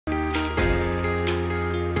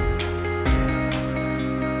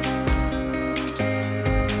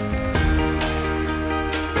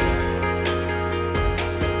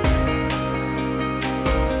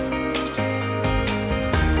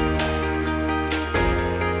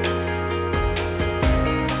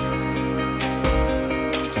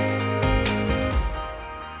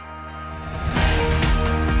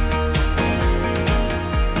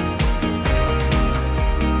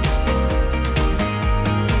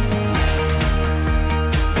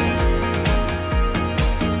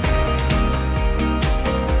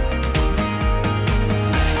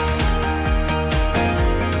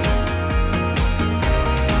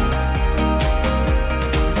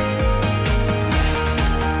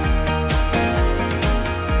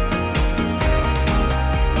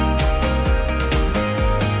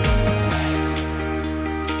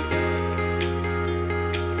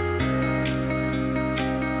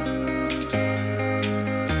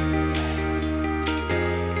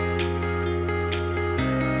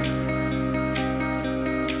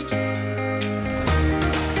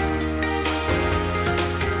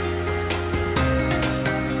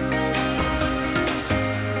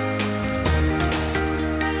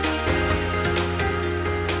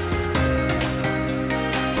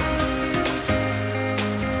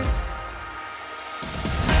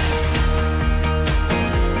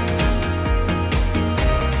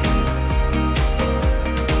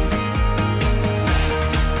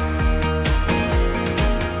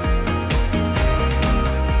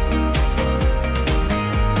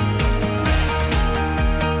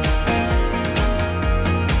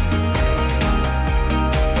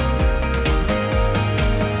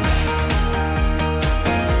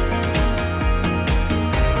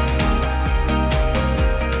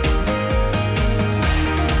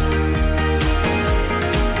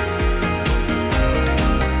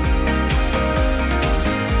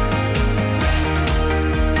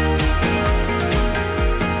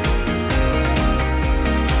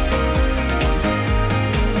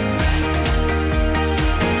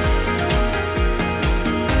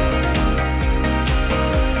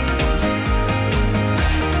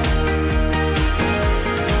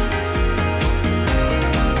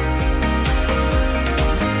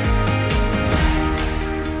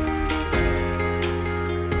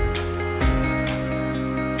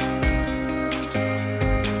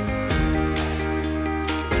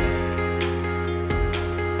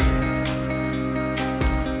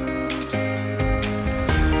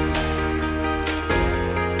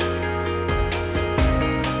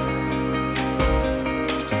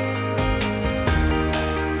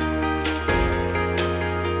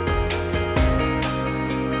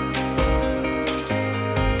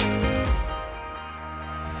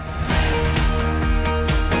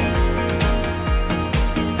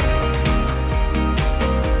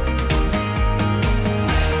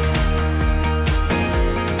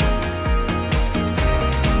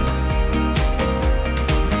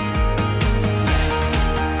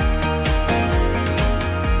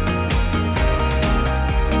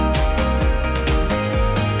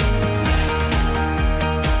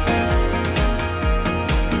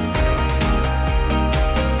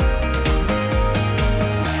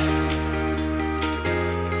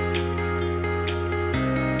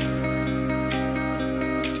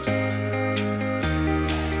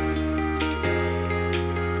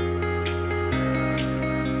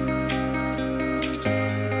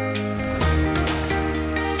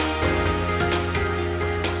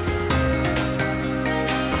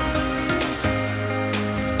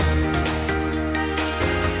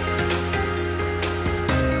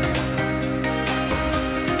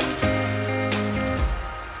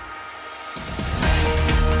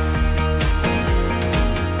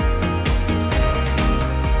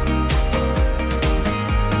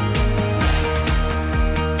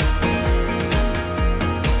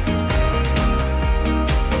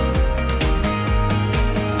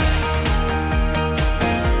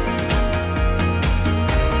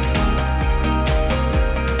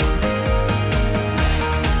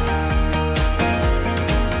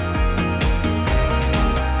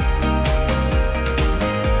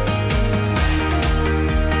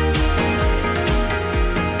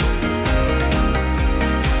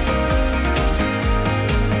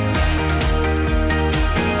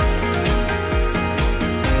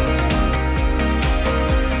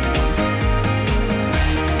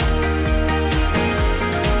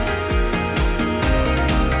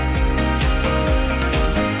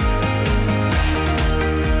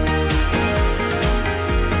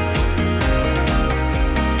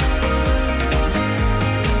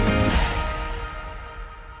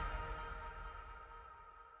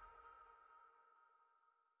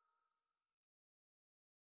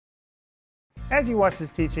As you watch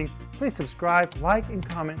this teaching, please subscribe, like, and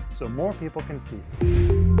comment so more people can see.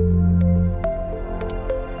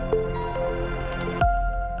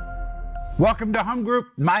 Welcome to Home Group.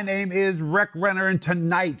 My name is Rick Renner, and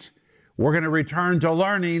tonight we're going to return to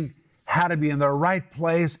learning how to be in the right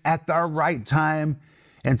place at the right time.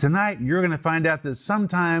 And tonight you're going to find out that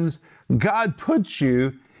sometimes God puts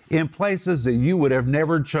you in places that you would have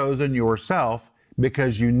never chosen yourself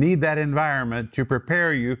because you need that environment to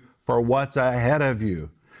prepare you for what's ahead of you.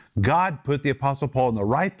 God put the Apostle Paul in the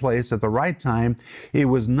right place at the right time. It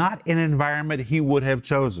was not an environment he would have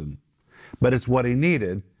chosen, but it's what he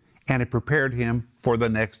needed, and it prepared him for the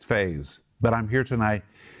next phase. But I'm here tonight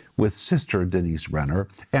with Sister Denise Renner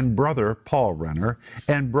and Brother Paul Renner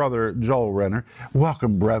and Brother Joel Renner.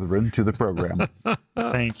 Welcome, brethren, to the program.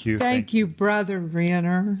 Thank you. Thank you, Brother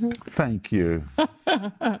Renner. Thank you.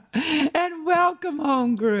 And welcome,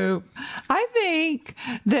 Home Group. I think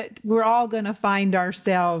that we're all going to find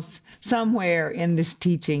ourselves somewhere in this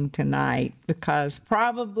teaching tonight because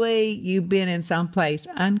probably you've been in some place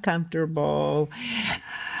uncomfortable,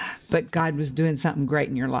 but God was doing something great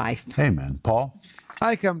in your life. Amen. Paul?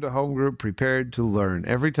 I come to Home Group prepared to learn.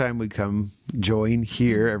 Every time we come join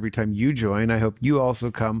here, every time you join, I hope you also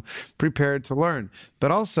come prepared to learn. But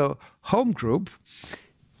also, Home Group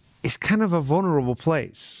is kind of a vulnerable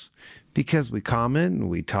place because we comment and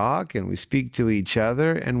we talk and we speak to each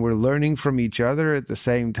other and we're learning from each other at the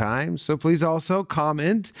same time. So please also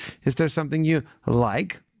comment. Is there something you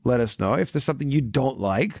like? Let us know. If there's something you don't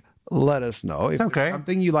like, let us know. If there's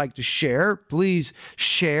something you like to share, please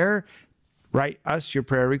share. Write us your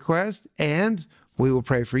prayer request, and we will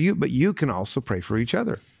pray for you, but you can also pray for each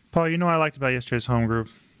other. Paul, you know what I liked about yesterday's home group?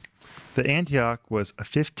 The Antioch was a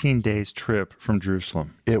 15 days trip from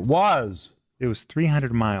Jerusalem. It was. It was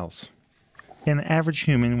 300 miles. And the average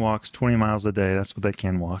human walks 20 miles a day. That's what they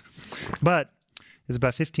can walk. But it's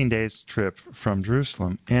about 15 days trip from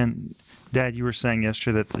Jerusalem. And Dad, you were saying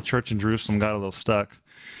yesterday that the church in Jerusalem got a little stuck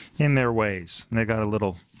in their ways. And they got a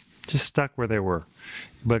little just stuck where they were.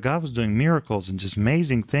 But God was doing miracles and just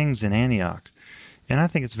amazing things in Antioch. And I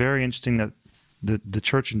think it's very interesting that the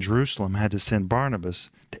church in Jerusalem had to send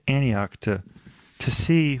Barnabas to Antioch to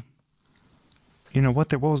see, you know,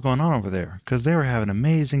 what was going on over there, because they were having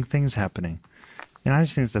amazing things happening. And I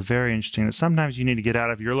just think it's very interesting that sometimes you need to get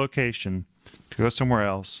out of your location to go somewhere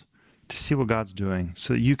else to see what God's doing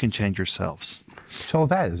so that you can change yourselves. So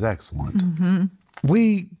that is excellent. Mm-hmm.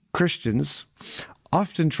 We Christians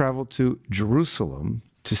often travel to Jerusalem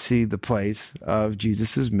to see the place of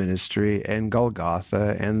Jesus' ministry and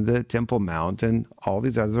Golgotha and the Temple Mount and all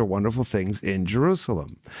these other wonderful things in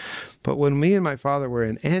Jerusalem. But when me and my father were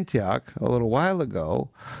in Antioch a little while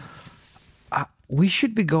ago, we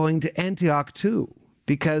should be going to Antioch too,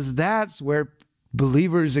 because that's where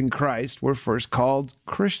believers in Christ were first called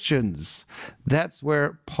Christians. That's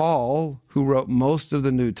where Paul, who wrote most of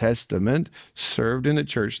the New Testament, served in the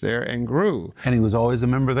church there and grew. And he was always a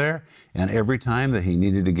member there. And every time that he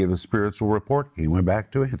needed to give a spiritual report, he went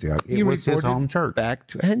back to Antioch. It was his home church. Back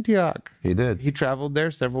to Antioch. He did. He traveled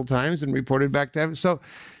there several times and reported back to heaven. So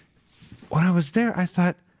when I was there, I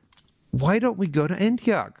thought, why don't we go to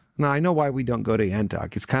Antioch? Now, I know why we don't go to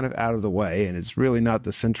Antioch. It's kind of out of the way, and it's really not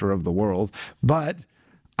the center of the world. But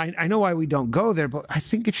I know why we don't go there, but I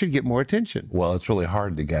think it should get more attention. Well, it's really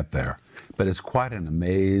hard to get there, but it's quite an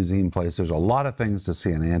amazing place. There's a lot of things to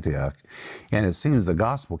see in Antioch, and it seems the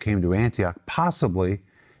gospel came to Antioch possibly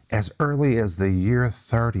as early as the year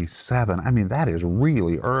 37. I mean, that is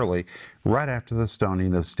really early, right after the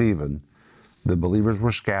stoning of Stephen. The believers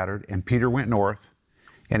were scattered, and Peter went north,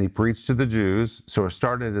 and he preached to the Jews. So it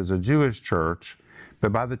started as a Jewish church,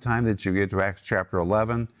 but by the time that you get to Acts chapter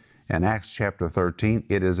 11 and Acts chapter 13,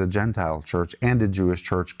 it is a Gentile church and a Jewish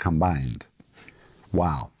church combined.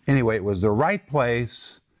 Wow. Anyway, it was the right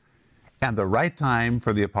place and the right time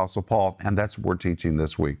for the Apostle Paul, and that's what we're teaching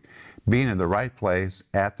this week. Being in the right place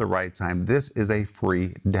at the right time. This is a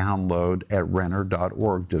free download at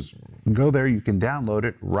renner.org. Just go there. You can download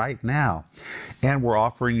it right now. And we're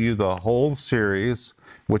offering you the whole series,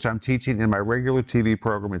 which I'm teaching in my regular TV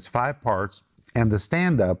program. It's 5 parts, and the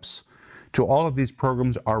stand-ups to all of these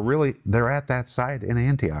programs are really, they're at that site in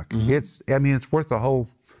Antioch. Mm-hmm. It's worth the whole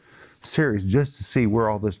series just to see where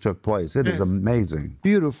all this took place. It is amazing.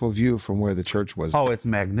 Beautiful view from where the church was. Oh, it's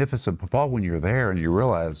magnificent. But Paul, when you're there and you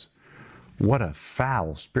realize what a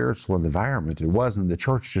foul spiritual environment it was, and the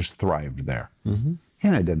church just thrived there. Mm-hmm.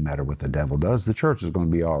 And it doesn't matter what the devil does. The church is going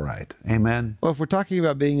to be all right. Amen? Well, if we're talking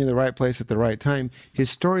about being in the right place at the right time,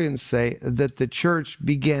 historians say that the church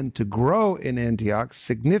began to grow in Antioch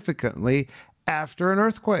significantly after an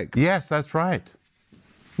earthquake. Yes, that's right.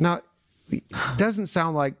 Now, it doesn't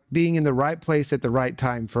sound like being in the right place at the right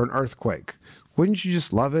time for an earthquake. Wouldn't you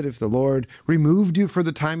just love it if the Lord removed you for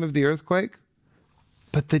the time of the earthquake?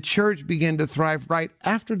 But the church began to thrive right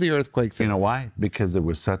after the earthquake. You know why? Because there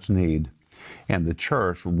was such need. And the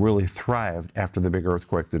church really thrived after the big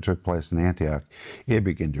earthquake that took place in Antioch. It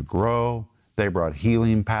began to grow. They brought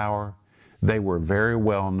healing power. They were very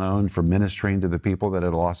well known for ministering to the people that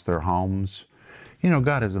had lost their homes. You know,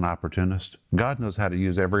 God is an opportunist. God knows how to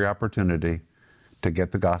use every opportunity to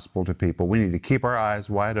get the gospel to people. We need to keep our eyes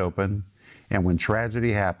wide open. And when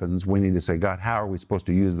tragedy happens, we need to say, God, how are we supposed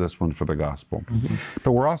to use this one for the gospel? Mm-hmm.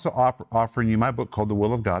 But we're also offering you my book called The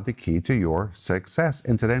Will of God, The Key to Your Success.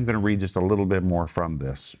 And today I'm going to read just a little bit more from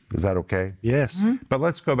this. Is that okay? Yes. Mm-hmm. But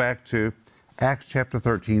let's go back to Acts chapter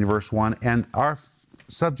 13, verse 1. And our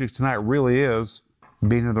subject tonight really is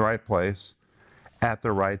being in the right place at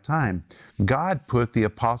the right time. God put the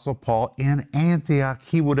Apostle Paul in Antioch.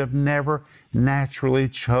 He would have never naturally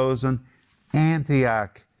chosen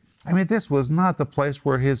Antioch. I mean, this was not the place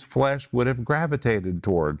where his flesh would have gravitated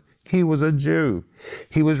toward. He was a Jew.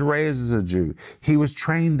 He was raised as a Jew. He was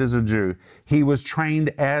trained as a Jew. He was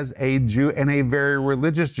trained as a Jew and a very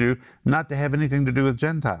religious Jew, not to have anything to do with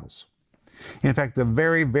Gentiles. In fact, the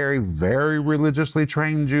very, very, very religiously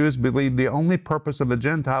trained Jews believed the only purpose of a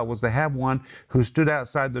Gentile was to have one who stood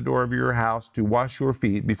outside the door of your house to wash your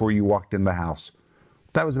feet before you walked in the house.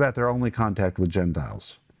 That was about their only contact with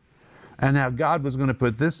Gentiles. And now God was going to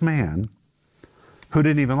put this man, who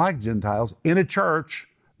didn't even like Gentiles, in a church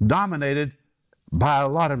dominated by a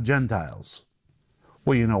lot of Gentiles.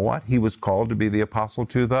 Well, you know what? He was called to be the apostle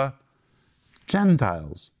to the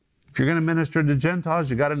Gentiles. If you're going to minister to Gentiles,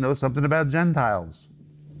 you got to know something about Gentiles.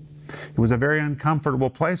 It was a very uncomfortable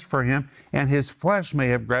place for him, and his flesh may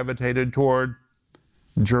have gravitated toward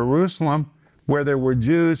Jerusalem, where there were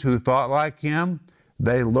Jews who thought like him,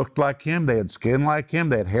 they looked like him, they had skin like him,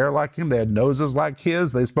 they had hair like him, they had noses like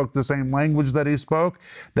his, they spoke the same language that he spoke,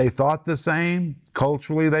 they thought the same,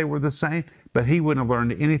 culturally they were the same, but he wouldn't have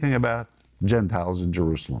learned anything about Gentiles in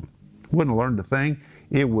Jerusalem. Wouldn't have learned a thing.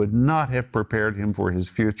 It would not have prepared him for his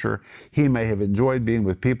future. He may have enjoyed being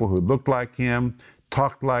with people who looked like him,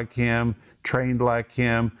 talked like him, trained like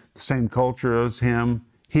him, the same culture as him.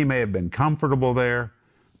 He may have been comfortable there,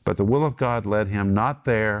 but the will of God led him not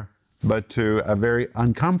there, but to a very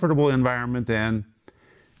uncomfortable environment in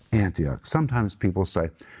Antioch. Sometimes people say,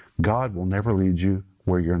 God will never lead you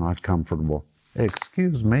where you're not comfortable.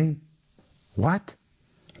 Excuse me? What?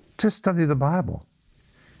 Just study the Bible.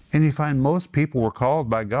 And you find most people were called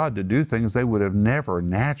by God to do things they would have never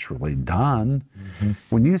naturally done. Mm-hmm.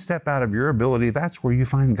 When you step out of your ability, that's where you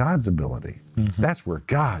find God's ability. Mm-hmm. That's where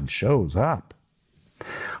God shows up.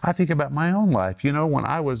 I think about my own life. You know, when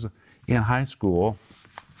I was in high school,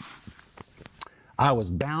 I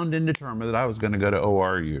was bound and determined that I was going to go to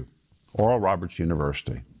ORU, Oral Roberts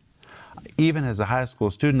University. Even as a high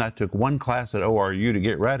school student, I took one class at ORU to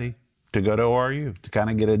get ready to go to ORU, to kind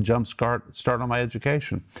of get a jump start on my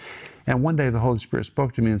education. And one day the Holy Spirit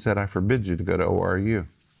spoke to me and said, I forbid you to go to ORU.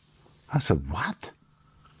 I said, what?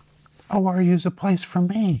 ORU is a place for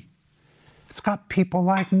me. It's got people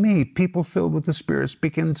like me, people filled with the Spirit,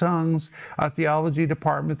 speak in tongues, a theology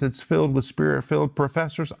department that's filled with Spirit-filled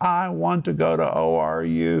professors. I want to go to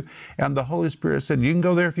ORU. And the Holy Spirit said, you can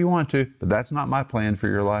go there if you want to, but that's not my plan for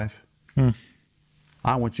your life.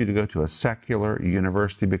 I want you to go to a secular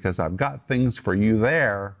university because I've got things for you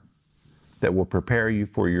there that will prepare you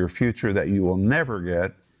for your future that you will never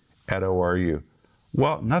get at ORU.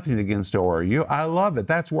 Well, nothing against ORU. I love it.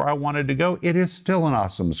 That's where I wanted to go. It is still an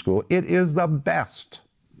awesome school. It is the best.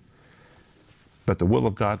 But the will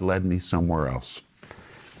of God led me somewhere else.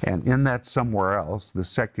 And in that somewhere else, the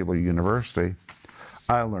secular university,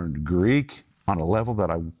 I learned Greek on a level that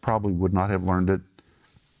I probably would not have learned it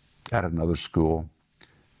at another school.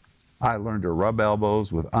 I learned to rub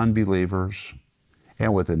elbows with unbelievers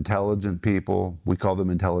and with intelligent people. We call them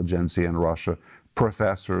intelligentsia in Russia,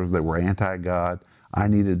 professors that were anti-God. I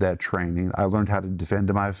needed that training. I learned how to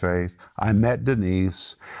defend my faith. I met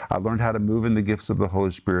Denise. I learned how to move in the gifts of the Holy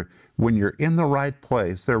Spirit. When you're in the right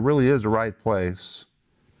place, there really is a right place,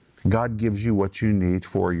 God gives you what you need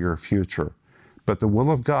for your future. But the will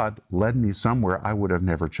of God led me somewhere I would have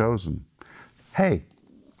never chosen. Hey,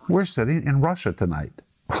 we're sitting in Russia tonight.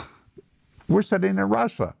 We're sitting in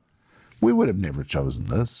Russia. We would have never chosen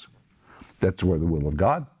this. That's where the will of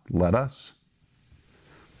God led us.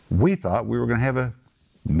 We thought we were going to have a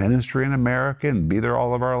ministry in America and be there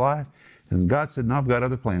all of our life. And God said, no, I've got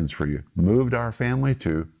other plans for you. Moved our family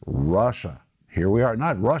to Russia. Here we are,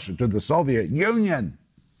 not Russia, to the Soviet Union.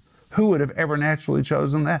 Who would have ever naturally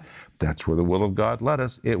chosen that? That's where the will of God led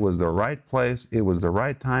us. It was the right place. It was the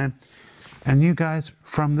right time. And you guys,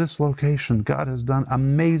 from this location, God has done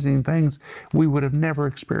amazing things we would have never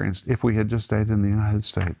experienced if we had just stayed in the United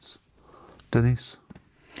States. Denise?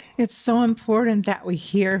 It's so important that we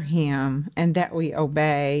hear him and that we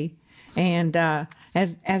obey. And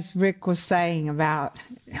as Rick was saying about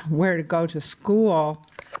where to go to school,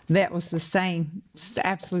 that was the same,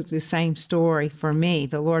 absolutely the same story for me.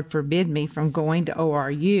 The Lord forbid me from going to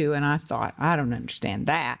ORU, and I thought, I don't understand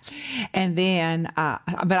that. And then,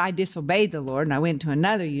 but I disobeyed the Lord, and I went to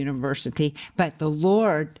another university, but the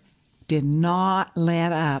Lord did not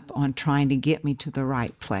let up on trying to get me to the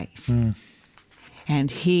right place. Mm.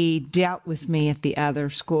 And he dealt with me at the other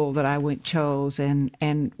school that I chose and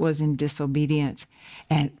was in disobedience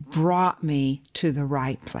and brought me to the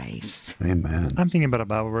right place. Amen. I'm thinking about a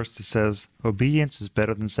Bible verse that says, obedience is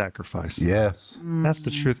better than sacrifice. Yes. Mm-hmm. That's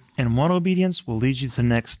the truth. And one obedience will lead you to the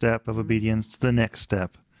next step of obedience, to the next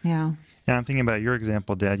step. Yeah. And I'm thinking about your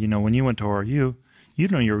example, Dad. You know, when you went to ORU, you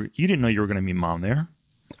didn't know you were going to meet Mom there.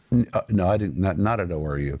 No, I didn't. Not at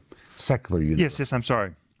ORU. Secular university. Yes, I'm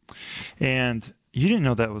sorry. And you didn't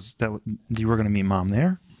know that you were going to meet Mom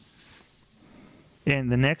there.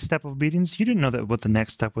 And the next step of obedience, you didn't know that what the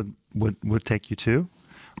next step would take you to.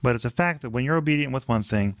 But it's a fact that when you're obedient with one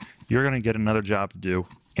thing, you're going to get another job to do.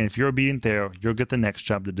 And if you're obedient there, you'll get the next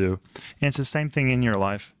job to do. And it's the same thing in your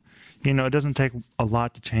life. You know, it doesn't take a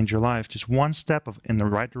lot to change your life. Just one step in the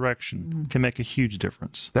right direction can make a huge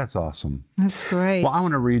difference. That's awesome. That's great. Well, I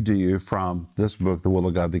want to read to you from this book, The Will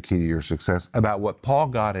of God, The Key to Your Success, about what Paul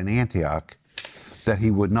got in Antioch that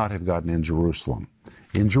he would not have gotten in Jerusalem.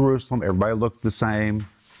 In Jerusalem, everybody looked the same.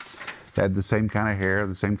 They had the same kind of hair,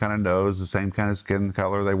 the same kind of nose, the same kind of skin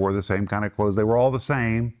color. They wore the same kind of clothes. They were all the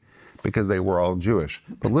same because they were all Jewish.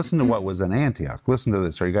 But listen to what was in Antioch. Listen to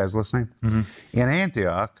this. Are you guys listening? Mm-hmm. In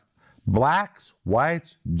Antioch, blacks,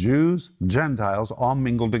 whites, Jews, Gentiles all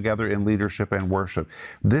mingled together in leadership and worship.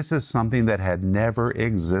 This is something that had never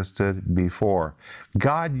existed before.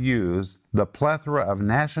 God used the plethora of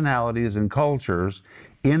nationalities and cultures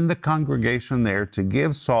in the congregation there to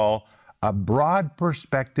give Saul a broad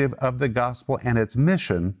perspective of the gospel and its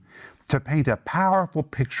mission, to paint a powerful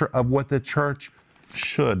picture of what the church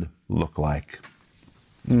should look like.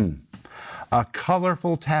 A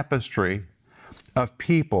colorful tapestry of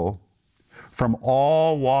people from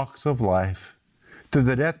all walks of life. Through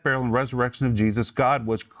the death, burial, and resurrection of Jesus, God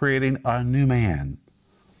was creating a new man,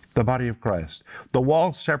 the body of Christ. The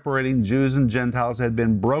walls separating Jews and Gentiles had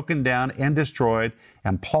been broken down and destroyed,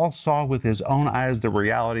 and Paul saw with his own eyes the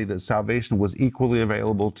reality that salvation was equally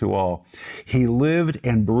available to all. He lived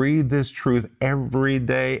and breathed this truth every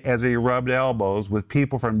day as he rubbed elbows with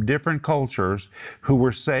people from different cultures who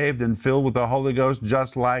were saved and filled with the Holy Ghost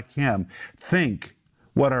just like him. Think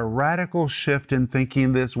what a radical shift in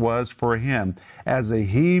thinking this was for him as a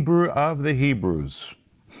Hebrew of the Hebrews.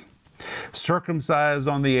 Circumcised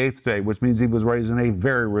on the 8th day, which means he was raised in a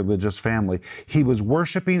very religious family. He was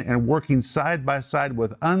worshiping and working side by side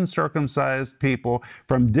with uncircumcised people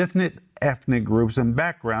from different ethnic groups and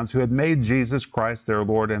backgrounds who had made Jesus Christ their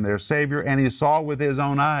Lord and their Savior, and he saw with his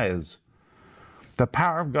own eyes the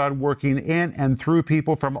power of God working in and through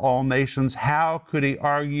people from all nations. How could he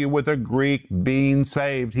argue with a Greek being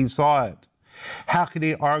saved? He saw it. How could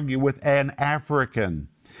he argue with an African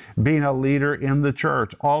being a leader in the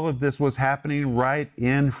church? All of this was happening right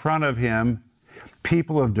in front of him.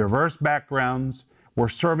 People of diverse backgrounds were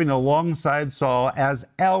serving alongside Saul as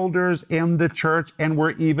elders in the church and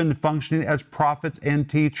were even functioning as prophets and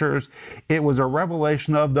teachers. It was a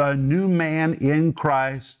revelation of the new man in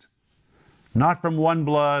Christ, not from one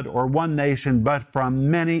blood or one nation, but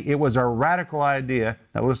from many. It was a radical idea.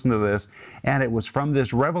 Now listen to this. And it was from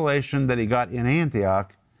this revelation that he got in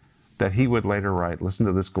Antioch that he would later write. Listen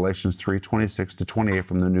to this, Galatians 3:26-28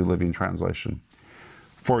 from the New Living Translation.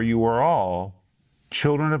 For you are all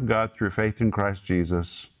children of God through faith in Christ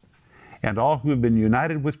Jesus, and all who have been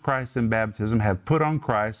united with Christ in baptism have put on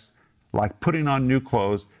Christ like putting on new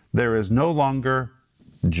clothes. There is no longer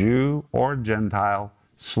Jew or Gentile,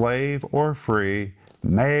 slave or free,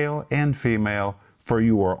 male and female, for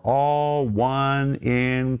you are all one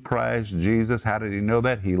in Christ Jesus. How did he know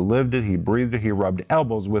that? He lived it, he breathed it, he rubbed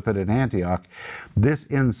elbows with it in Antioch. This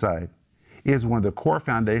insight is one of the core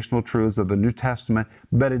foundational truths of the New Testament,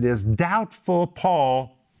 but it is doubtful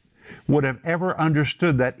Paul would have ever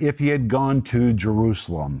understood that if he had gone to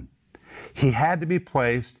Jerusalem. He had to be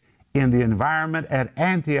placed in the environment at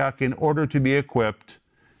Antioch in order to be equipped,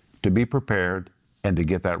 to be prepared, and to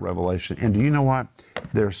get that revelation. And do you know what?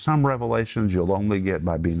 There's some revelations you'll only get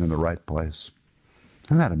by being in the right place.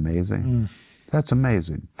 Isn't that amazing? That's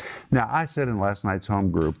amazing. Now, I said in last night's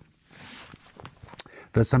home group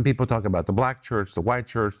that some people talk about the black church, the white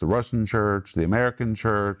church, the Russian church, the American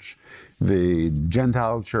church, the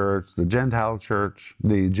Gentile church,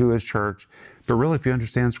 the Jewish church. But really, if you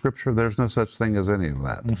understand Scripture, there's no such thing as any of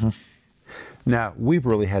that. Now, we've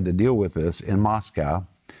really had to deal with this in Moscow.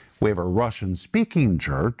 We have a Russian-speaking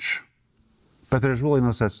church, but there's really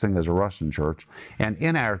no such thing as a Russian church. And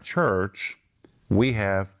in our church, we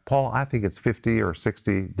have, Paul, I think it's 50 or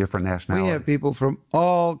 60 different nationalities. We have people from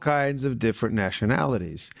all kinds of different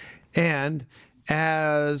nationalities. And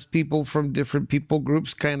as people from different people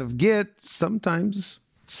groups kind of get, sometimes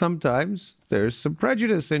there's some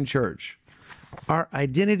prejudice in church. Our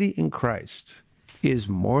identity in Christ is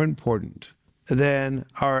more important than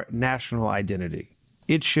our national identity.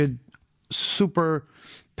 It should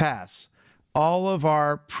surpass all of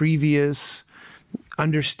our previous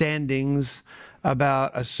understandings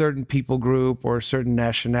about a certain people group or a certain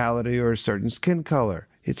nationality or a certain skin color.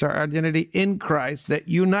 It's our identity in Christ that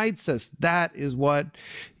unites us. That is what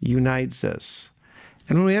unites us.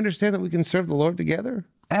 And when we understand that we can serve the Lord together.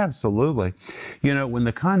 Absolutely. You know, when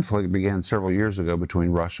the conflict began several years ago between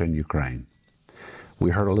Russia and Ukraine, we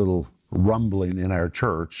heard a little rumbling in our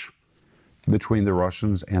church between the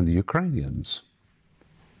Russians and the Ukrainians.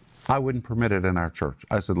 I wouldn't permit it in our church.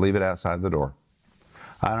 I said, leave it outside the door.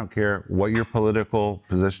 I don't care what your political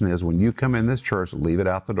position is. When you come in this church, leave it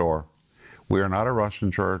out the door. We are not a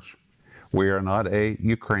Russian church. We are not a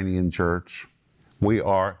Ukrainian church. We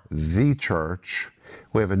are the church.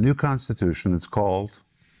 We have a new constitution. It's called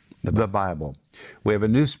the Bible. We have a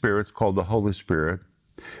new spirit. It's called the Holy Spirit.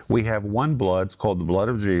 We have one blood. It's called the blood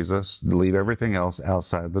of Jesus. Leave everything else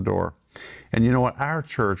outside the door. And you know what? Our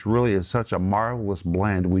church really is such a marvelous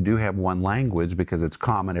blend. We do have one language because it's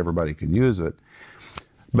common. Everybody can use it.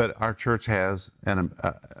 But our church has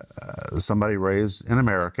somebody raised in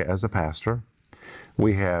America as a pastor.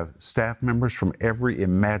 We have staff members from every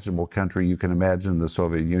imaginable country you can imagine in the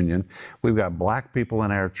Soviet Union. We've got black people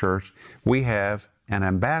in our church. We have an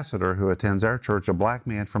ambassador who attends our church, a black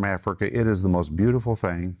man from Africa. It is the most beautiful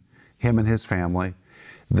thing, him and his family.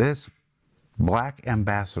 This black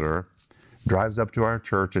ambassador drives up to our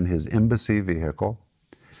church in his embassy vehicle,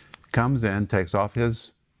 comes in, takes off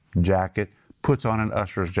his jacket, puts on an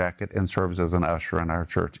usher's jacket, and serves as an usher in our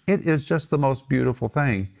church. It is just the most beautiful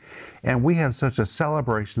thing. And we have such a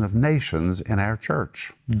celebration of nations in our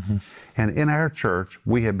church. And in our church,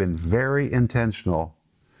 we have been very intentional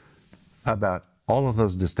about all of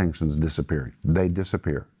those distinctions disappearing. They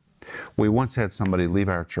disappear. We once had somebody leave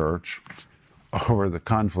our church over the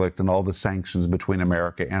conflict and all the sanctions between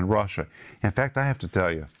America and Russia. In fact, I have to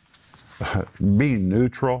tell you, being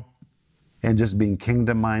neutral and just being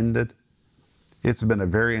kingdom-minded, it's been a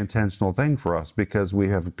very intentional thing for us because we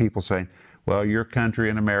have people saying, well, your country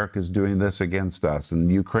in America is doing this against us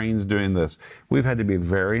and Ukraine's doing this. We've had to be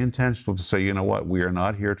very intentional to say, you know what, we are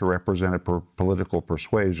not here to represent a political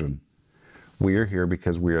persuasion. We are here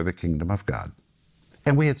because we are the kingdom of God.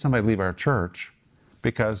 And we had somebody leave our church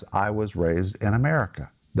because I was raised in America.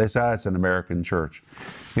 They say, oh, it's an American church.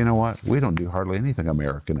 You know what? We don't do hardly anything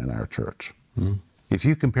American in our church. If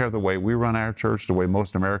you compare the way we run our church to the way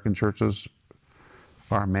most American churches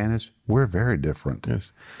are managed, we're very different.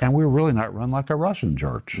 Yes. And we're really not run like a Russian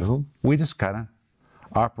church. No. We just kind of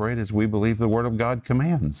operate as we believe the Word of God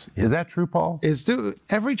commands. Is that true, Paul?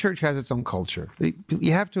 Every church has its own culture.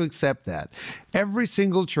 You have to accept that. Every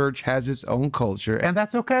single church has its own culture. And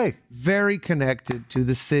that's okay. Very connected to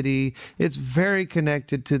the city. It's very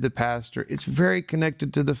connected to the pastor. It's very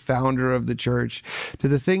connected to the founder of the church, to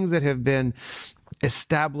the things that have been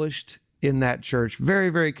established in that church. Very,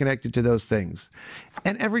 very connected to those things.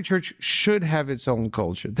 And every church should have its own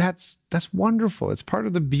culture. That's wonderful. It's part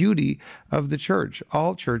of the beauty of the church.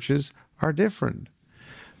 All churches are different.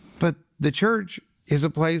 But the church is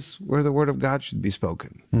a place where the Word of God should be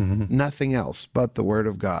spoken. Nothing else but the Word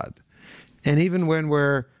of God. And even when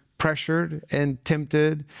we're pressured and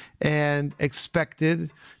tempted and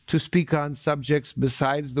expected to speak on subjects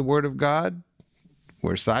besides the Word of God,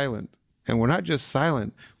 we're silent. And we're not just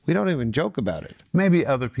silent, we don't even joke about it. Maybe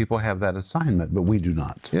other people have that assignment, but we do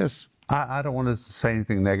not. Yes. I don't want to say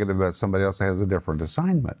anything negative about somebody else that has a different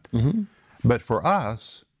assignment. But for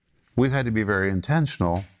us, we've had to be very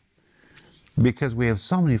intentional because we have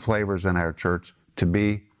so many flavors in our church to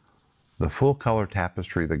be the full color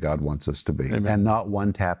tapestry that God wants us to be. Amen. And not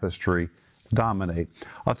one tapestry dominate.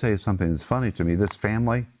 I'll tell you something that's funny to me. This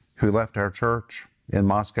family who left our church in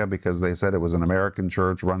Moscow because they said it was an American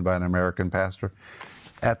church run by an American pastor.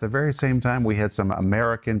 At the very same time, we had some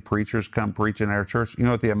American preachers come preach in our church. You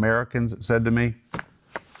know what the Americans said to me?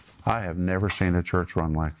 I have never seen a church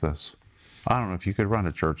run like this. I don't know if you could run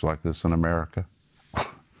a church like this in America.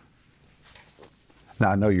 Now,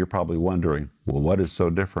 I know you're probably wondering, well, what is so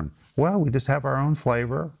different? Well, we just have our own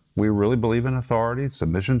flavor. We really believe in authority,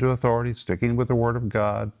 submission to authority, sticking with the Word of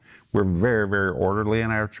God. We're very, very orderly in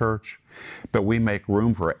our church, but we make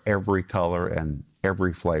room for every color and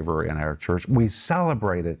every flavor in our church. We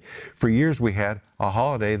celebrate it. For years, we had a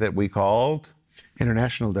holiday that we called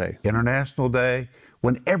International Day. International Day,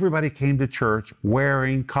 when everybody came to church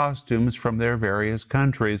wearing costumes from their various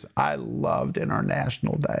countries. I loved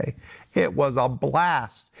International Day. It was a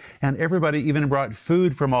blast. And everybody even brought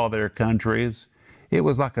food from all their countries. It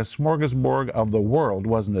was like a smorgasbord of the world,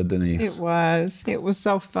 wasn't it, Denise? It was. It was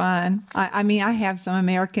so fun. I mean, I have some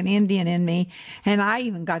American Indian in me, and I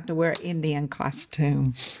even got to wear an Indian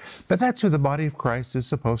costume. But that's who the body of Christ is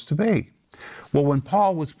supposed to be. Well, when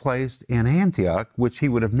Paul was placed in Antioch, which he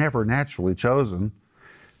would have never naturally chosen,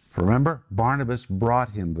 remember, Barnabas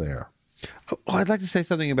brought him there. Oh, I'd like to say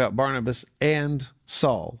something about Barnabas and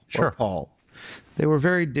Saul, Sure. or Paul. They were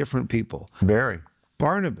very different people. Very.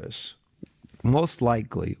 Barnabas, most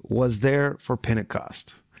likely, was there for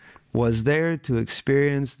Pentecost, was there to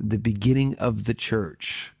experience the beginning of the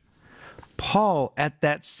church. Paul, at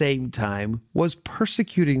that same time, was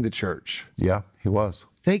persecuting the church. Yeah, he was.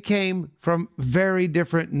 They came from very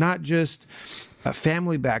different, not just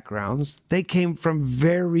family backgrounds, they came from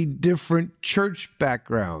very different church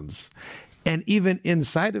backgrounds. And even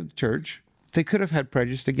inside of the church, they could have had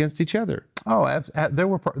prejudice against each other. Oh, there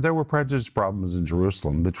were prejudice problems in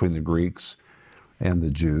Jerusalem between the Greeks and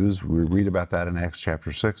the Jews. We read about that in Acts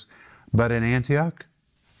chapter 6. But in Antioch,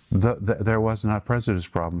 there was not prejudice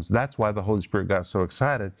problems. That's why the Holy Spirit got so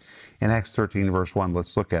excited. In Acts 13, verse 1,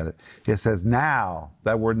 let's look at it. It says, now,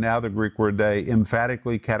 that word now, the Greek word day,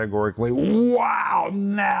 emphatically, categorically, wow,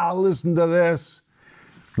 now listen to this.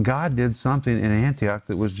 God did something in Antioch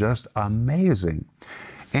that was just amazing.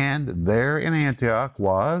 And there in Antioch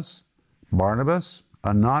was Barnabas,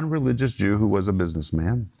 a non-religious Jew who was a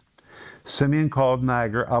businessman. Simeon called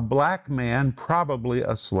Niger, a black man, probably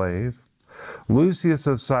a slave. Lucius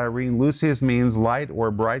of Cyrene. Lucius means light or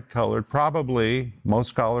bright colored. Probably, most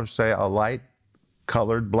scholars say, a light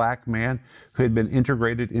colored black man who had been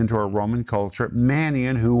integrated into a Roman culture.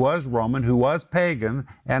 Manaen, who was Roman, who was pagan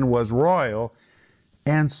and was royal.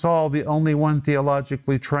 And Saul, the only one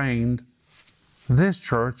theologically trained. This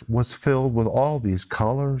church was filled with all these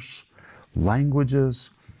colors, languages,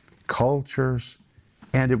 cultures,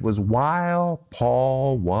 and it was while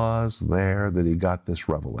Paul was there that he got this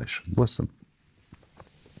revelation. Listen,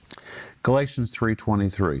 Galatians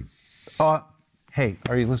 3:23. Hey,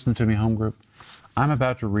 are you listening to me, home group? I'm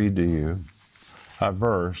about to read to you a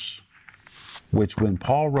verse which, when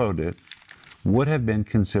Paul wrote it, would have been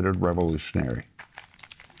considered revolutionary.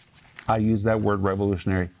 I use that word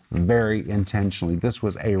revolutionary very intentionally. This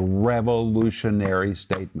was a revolutionary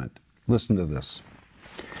statement. Listen to this.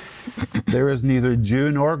 There is neither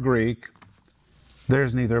Jew nor Greek.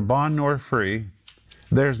 There's neither bond nor free.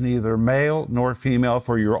 There's neither male nor female,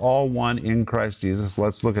 for you're all one in Christ Jesus.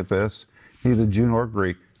 Let's look at this. Neither Jew nor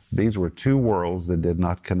Greek. These were two worlds that did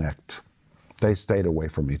not connect. They stayed away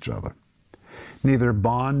from each other. Neither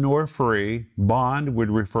bond nor free. Bond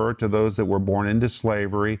would refer to those that were born into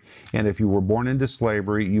slavery. And if you were born into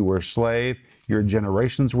slavery, you were a slave. Your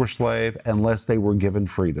generations were slave unless they were given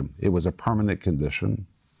freedom. It was a permanent condition.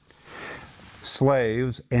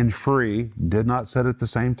 Slaves and free did not sit at the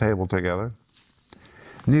same table together.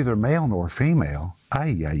 Neither male nor female.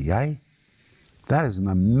 Ay, ay, ay. That is an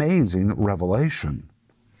amazing revelation.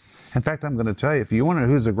 In fact, I'm going to tell you, if you want to know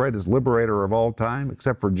who's the greatest liberator of all time,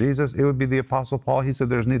 except for Jesus, it would be the Apostle Paul. He said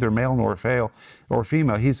there's neither male nor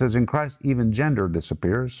female. He says in Christ, even gender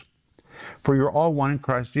disappears. For you're all one in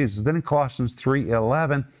Christ Jesus. Then in Colossians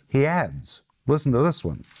 3:11, he adds, listen to this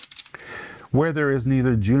one, where there is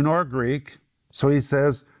neither Jew nor Greek. So he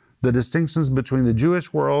says the distinctions between the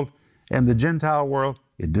Jewish world and the Gentile world,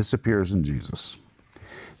 it disappears in Jesus.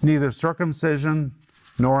 Neither circumcision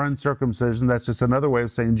nor uncircumcision. That's just another way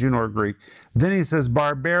of saying Jew nor Greek. Then he says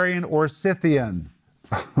barbarian or Scythian.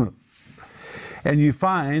 And you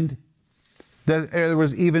find that there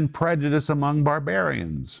was even prejudice among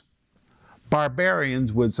barbarians.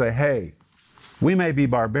 Barbarians would say, hey, we may be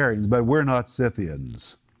barbarians, but we're not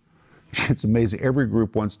Scythians. It's amazing. Every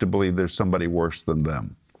group wants to believe there's somebody worse than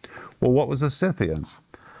them. Well, what was a Scythian?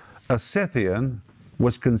 A Scythian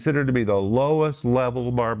was considered to be the lowest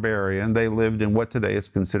level barbarian. They lived in what today is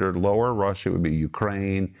considered Lower Russia. It would be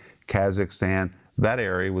Ukraine, Kazakhstan. That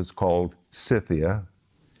area was called Scythia.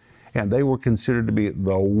 And they were considered to be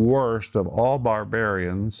the worst of all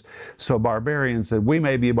barbarians. So barbarians said, we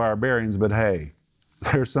may be barbarians, but hey,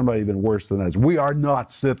 there's somebody even worse than us. We are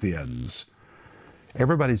not Scythians.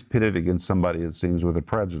 Everybody's pitted against somebody, it seems, with a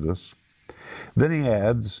prejudice. Then he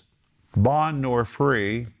adds, bond nor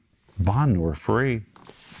free, bond nor free.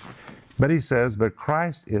 But he says, but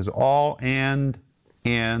Christ is all and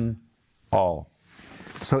in all.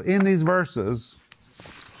 So in these verses,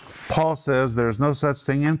 Paul says there's no such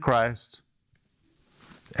thing in Christ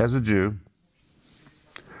as a Jew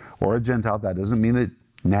or a Gentile. That doesn't mean that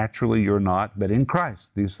naturally you're not, but in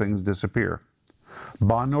Christ these things disappear.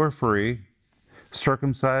 Bond nor free,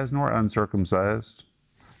 circumcised nor uncircumcised,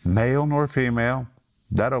 male nor female.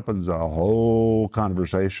 That opens a whole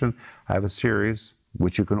conversation. I have a series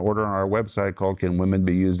which you can order on our website called Can Women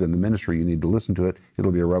Be Used in the Ministry? You need to listen to it.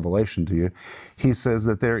 It'll be a revelation to you. He says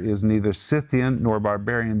that there is neither Scythian nor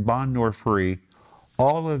barbarian, bond nor free.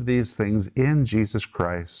 All of these things in Jesus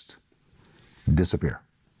Christ disappear.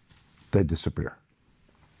 They disappear.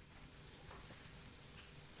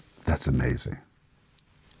 That's amazing.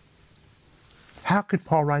 How could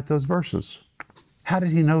Paul write those verses? How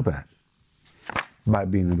did he know that? By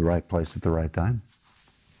being in the right place at the right time.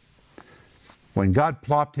 When God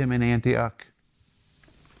plopped him in Antioch,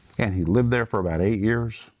 and he lived there for about 8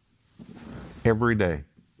 years, every day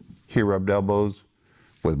he rubbed elbows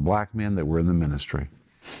with black men that were in the ministry.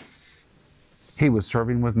 He was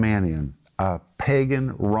serving with Manaen, a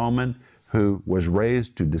pagan Roman who was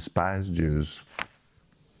raised to despise Jews.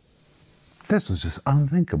 This was just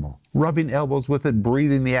unthinkable. Rubbing elbows with it,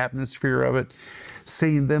 breathing the atmosphere of it,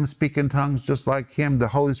 seeing them speak in tongues just like him, the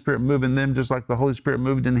Holy Spirit move in them just like the Holy Spirit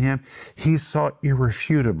moved in him. He saw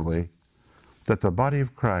irrefutably that the body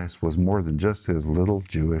of Christ was more than just his little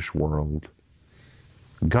Jewish world.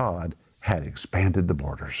 God had expanded the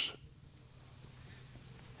borders.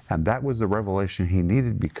 And that was the revelation he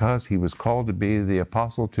needed because he was called to be the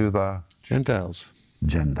apostle to the Gentiles.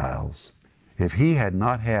 Gentiles. If he had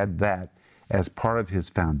not had that as part of his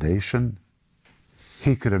foundation,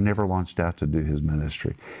 he could have never launched out to do his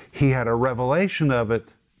ministry. He had a revelation of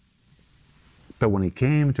it, but when he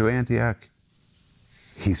came to Antioch,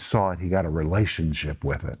 he saw it, he got a relationship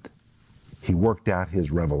with it. He worked out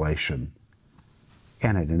his revelation,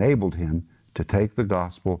 and it enabled him to take the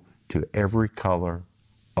gospel to every color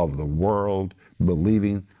of the world,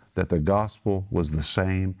 believing that the gospel was the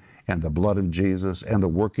same, and the blood of Jesus and the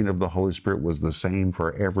working of the Holy Spirit was the same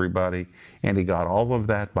for everybody. And he got all of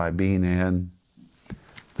that by being in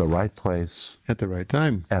the right place. At the right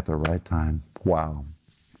time. At the right time. Wow.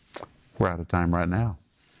 We're out of time right now.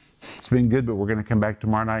 It's been good, but we're going to come back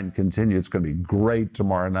tomorrow night and continue. It's going to be great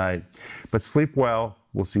tomorrow night. But sleep well.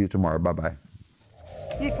 We'll see you tomorrow. Bye-bye.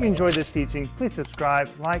 If you enjoyed this teaching, please subscribe,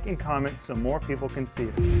 like, and comment so more people can see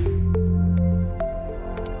it.